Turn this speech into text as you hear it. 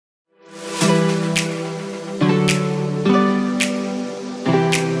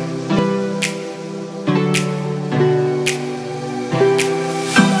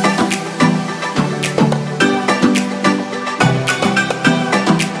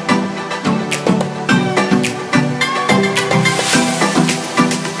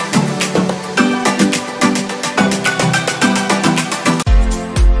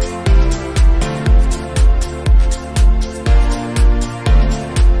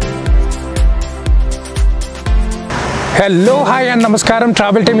Hello, hi and namaskaram.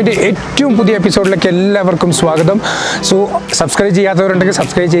 Travel Time ഏറ്റവും പുതിയ എപ്പിസോഡിലേക്ക് എല്ലാവർക്കും സ്വാഗതം. സോ സബ്സ്ക്രൈബ് ചെയ്യാത്തവരുണ്ടെങ്കിൽ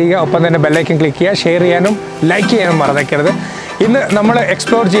സബ്സ്ക്രൈബ് ചെയ്യുക, ഒപ്പം തന്നെ ബെൽ ഐക്കൺ ക്ലിക്ക് ചെയ്യുക, ഷെയർ ചെയ്യാനും ലൈക്ക് ചെയ്യാനും മറക്കരുത്. ഇന്ന് നമ്മൾ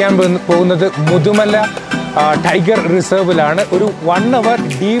എക്സ്പ്ലോർ ചെയ്യാൻ പോകുന്നത് മുതുമല ടൈഗർ റിസർവിലാണ്. ഒരു 1 hour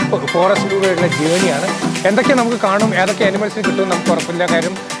ഡീപ്പ് ഫോറസ്റ്റിലൂടെയുള്ള ജേണിയാണ്. എന്തൊക്കെ നമുക്ക് കാണും, ഏതൊക്കെ ആനിമൽസിന് കിട്ടും നമുക്ക് ഉറപ്പില്ല.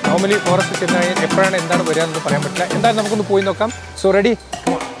 കാര്യം നോർമലി ഫോറസ്റ്റ് ചെന്ന് കഴിഞ്ഞാൽ എപ്പോഴാണ് എന്താണ് വരിക എന്ന് പറയാൻ പറ്റില്ല. എന്തായാലും നമുക്കൊന്ന് പോയി നോക്കാം. So ready?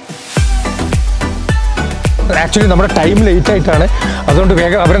 ആക്ച്വലി നമ്മുടെ ടൈം ലേറ്റ് ആയിട്ടാണ്, അതുകൊണ്ട്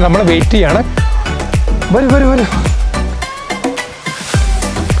വേഗം അവരെ നമ്മളെ വെയിറ്റ് ചെയ്യാണ്. വരൂ.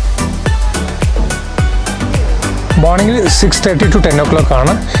 മോർണിംഗിൽ 6:30 to 10 o'clock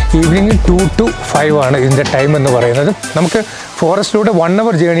ആണ്, ഈവനിങ് 2 to 5 ആണ് ഇതിൻ്റെ ടൈം എന്ന് പറയുന്നത്. നമുക്ക് ഫോറസ്റ്റിലൂടെ 1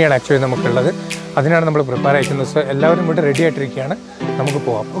 hour ജേണിയാണ് ആക്ച്വലി നമുക്കുള്ളത്. അതിനാണ് നമ്മൾ പ്രിപ്പയർ ആയിരിക്കുന്നത്. സോ എല്ലാവരും ഇവിടെ റെഡി ആയിട്ടിരിക്കുകയാണ്, നമുക്ക്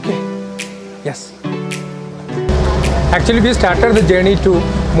പോവാം. Okay, yes. Actually, we started the journey to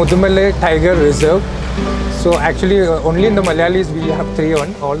Mudumalai Tiger Reserve. So actually, only in the Malayalis we have 3 on.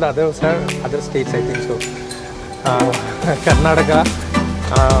 All the others are other states, I think so. Karnataka,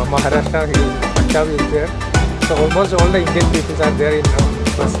 Maharashtra, Punjab is there. So almost all the Indian people are there in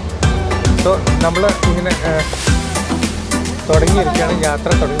first. So നമ്മൾ ഇങ്ങനെ തുടങ്ങിയിരിക്കുകയാണ്, യാത്ര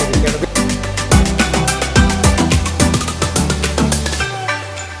തുടങ്ങിയിരിക്കുകയാണ്.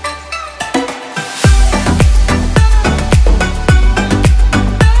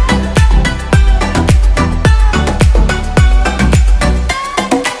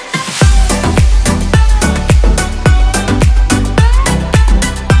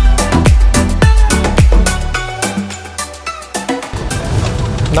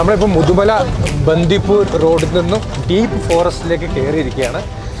 നമ്മളിപ്പോൾ മുതുമല ബന്ദിപ്പൂർ റോഡിൽ നിന്നും deep ഫോറസ്റ്റിലേക്ക് കയറിയിരിക്കുകയാണ്.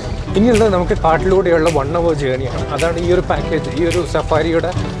 ഇനിയുള്ളത് നമുക്ക് കാട്ടിലൂടെയുള്ള 1 hour ജേണിയാണ്. അതാണ് ഈ ഒരു പാക്കേജ്, ഈ ഒരു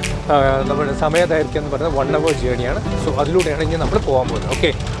സഫാരിയുടെ നമ്മുടെ സമയദൈർഘ്യം എന്ന് പറയുന്നത് 1 hour ജേണിയാണ്. സോ അതിലൂടെയാണ് ഇനി നമ്മൾ പോകാൻ പോകുന്നത്.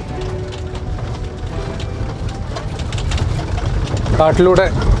 ഓക്കെ, കാട്ടിലൂടെ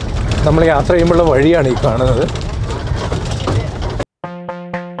നമ്മൾ യാത്ര ചെയ്യുമ്പോഴുള്ള വഴിയാണ് ഈ കാണുന്നത്.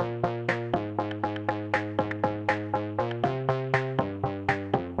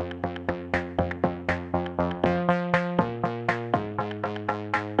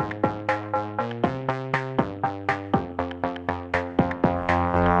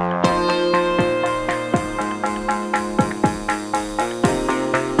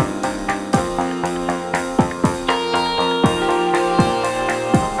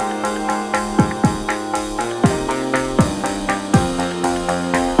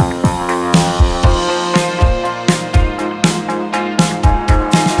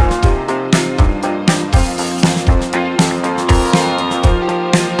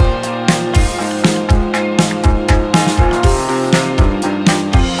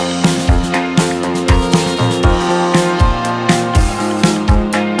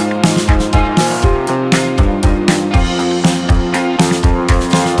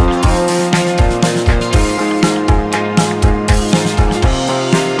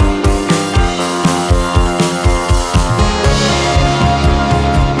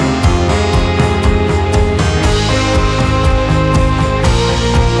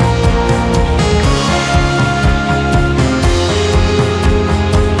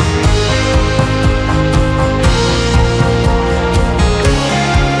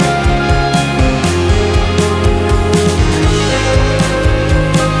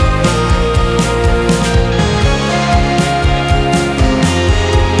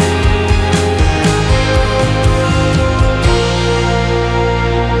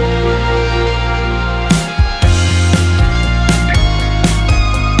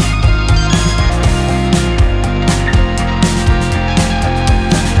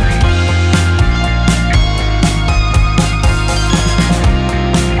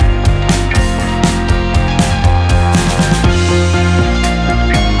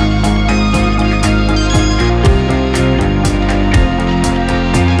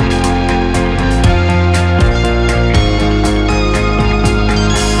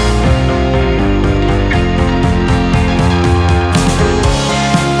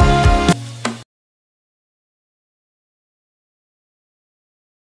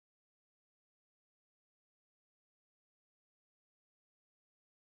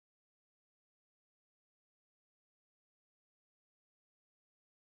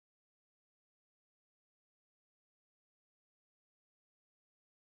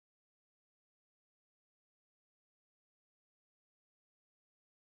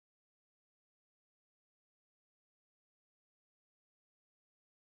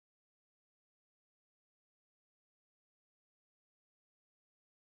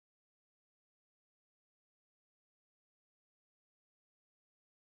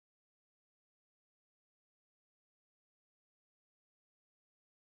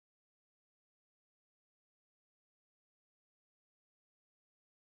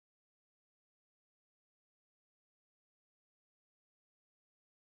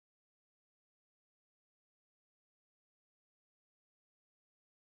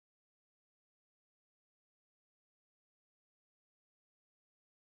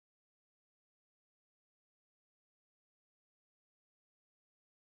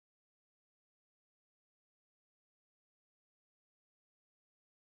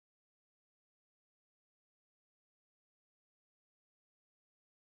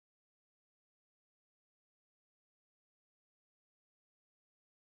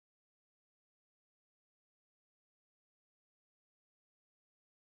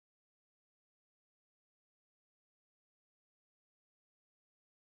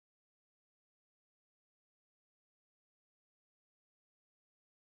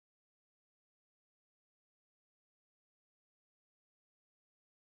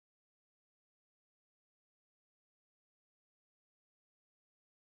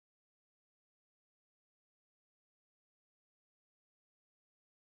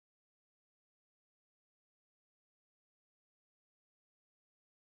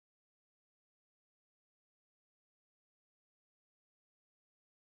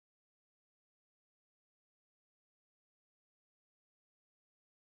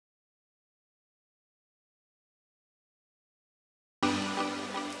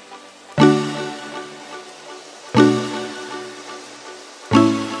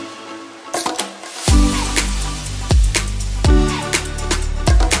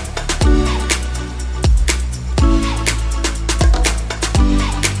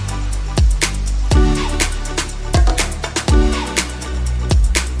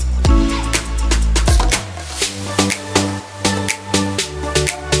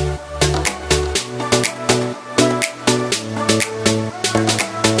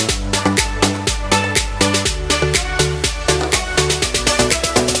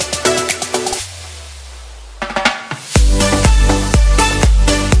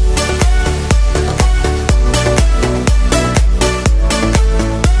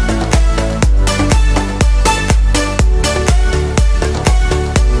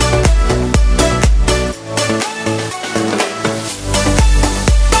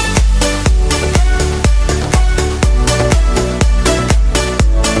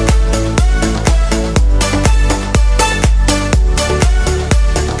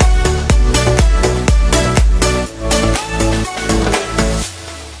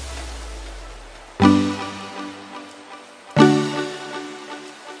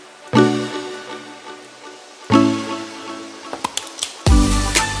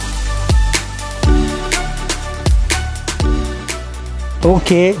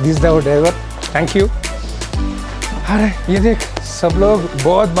 Okay this the driver thank you अरे ये देख सब लोग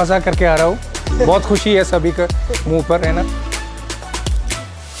बहुत मज़ा करके आ रहा हूँ बहुत खुशी है सभी का मुंह पर है ना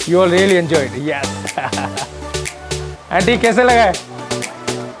you all really enjoyed yes aunty कैसे लगा है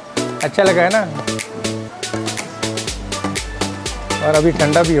अच्छा लगा है ना और अभी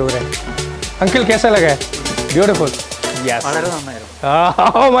ठंडा भी हो रहा है अंकल कैसा लगा है beautiful yes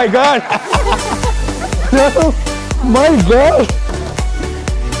oh my God my God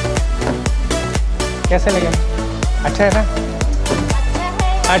कैसे लगा अच्छा है ना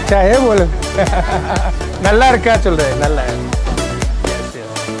अच्छा है बोलो नल्ला क्या चल रहा है नल्ला है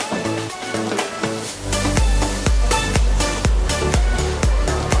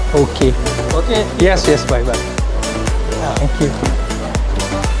okay okay yes yes bye bye thank you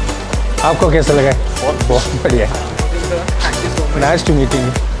आपको कैसा लगा बहुत बढ़िया nice to meeting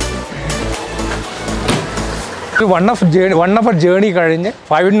you one of journey കഴിഞ്ഞ്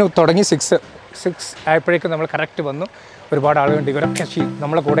 5 തുടങ്ങി 6 ആയപ്പോഴേക്കും നമ്മൾ കറക്റ്റ് വന്നു ഒരുപാട് ആളുകളുണ്ട് ഇവരൊക്കെ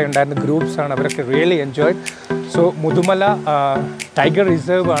നമ്മളെ കൂടെ ഉണ്ടായിരുന്ന ഗ്രൂപ്പ്സാണ് അവരൊക്കെ really enjoy so Mudumalai tiger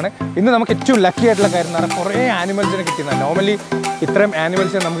reserve ആണ് ഇന്ന് നമുക്ക് ഏറ്റവും ലക്കി ആയിട്ടുള്ള കാര്യം എന്ന് പറഞ്ഞാൽ കുറേ ആനിമൽസിനെ കിട്ടിയതാണ് നോർമലി ഇത്രയും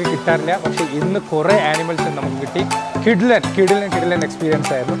ആനിമൽസിനെ നമുക്ക് കിട്ടാറില്ല പക്ഷേ ഇന്ന് കുറേ ആനിമൽസിനെ നമുക്ക് കിട്ടി കിഡിലൻ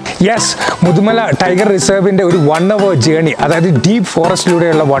എക്സ്പീരിയൻസ് ആയിരുന്നു യെസ് മുതുമല ടൈഗർ റിസർവിൻ്റെ ഒരു 1 hour ജേണി അതായത് ഡീപ്പ്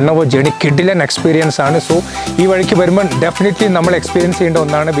ഫോറസ്റ്റിലൂടെയുള്ള 1 hour ജേണി കിഡിലൻ എക്സ്പീരിയൻസ് ആണ് സോ ഈ വഴിക്ക് വരുമ്പോൾ ഡെഫിനറ്റ്ലി നമ്മൾ എക്സ്പീരിയൻസ് ചെയ്യേണ്ട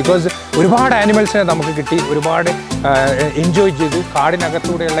ഒന്നാണ് ബിക്കോസ് ഒരുപാട് ആനിമൽസിനെ നമുക്ക് കിട്ടി ഒരുപാട് എൻജോയ് ചെയ്തു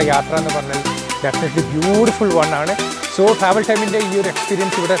കാടിനകത്തൂടെയുള്ള യാത്ര എന്ന് പറഞ്ഞാൽ ഡെഫിനറ്റ്ലി ബ്യൂട്ടിഫുൾ വൺ ആണ് സോ ട്രാവൽ ടൈമിൻ്റെ ഈ ഒരു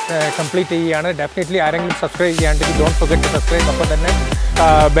എക്സ്പീരിയൻസ് ഇവിടെ കംപ്ലീറ്റ് ചെയ്യുകയാണ് ഡെഫിനറ്റ്ലി ആരെങ്കിലും subscribe ചെയ്യാണ്ടെങ്കിൽ don't forget to subscribe അപ്പോൾ തന്നെ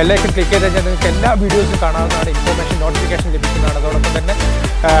ബെല്ലൈക്കൺ ക്ലിക്ക് ചെയ്ത് കഴിഞ്ഞാൽ നിങ്ങൾക്ക് എല്ലാ വീഡിയോസും കാണാവുന്നതാണ് ഇൻഫോർമേഷൻ നോട്ടിഫിക്കേഷൻ ലഭിക്കുന്നതാണ് അതോടൊപ്പം തന്നെ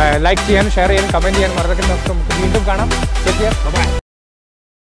ലൈക്ക് ചെയ്യാനും ഷെയർ ചെയ്യാനും കമൻറ്റ് ചെയ്യാനും മറക്കരുത് നമുക്ക് വീണ്ടും കാണാം ബൈ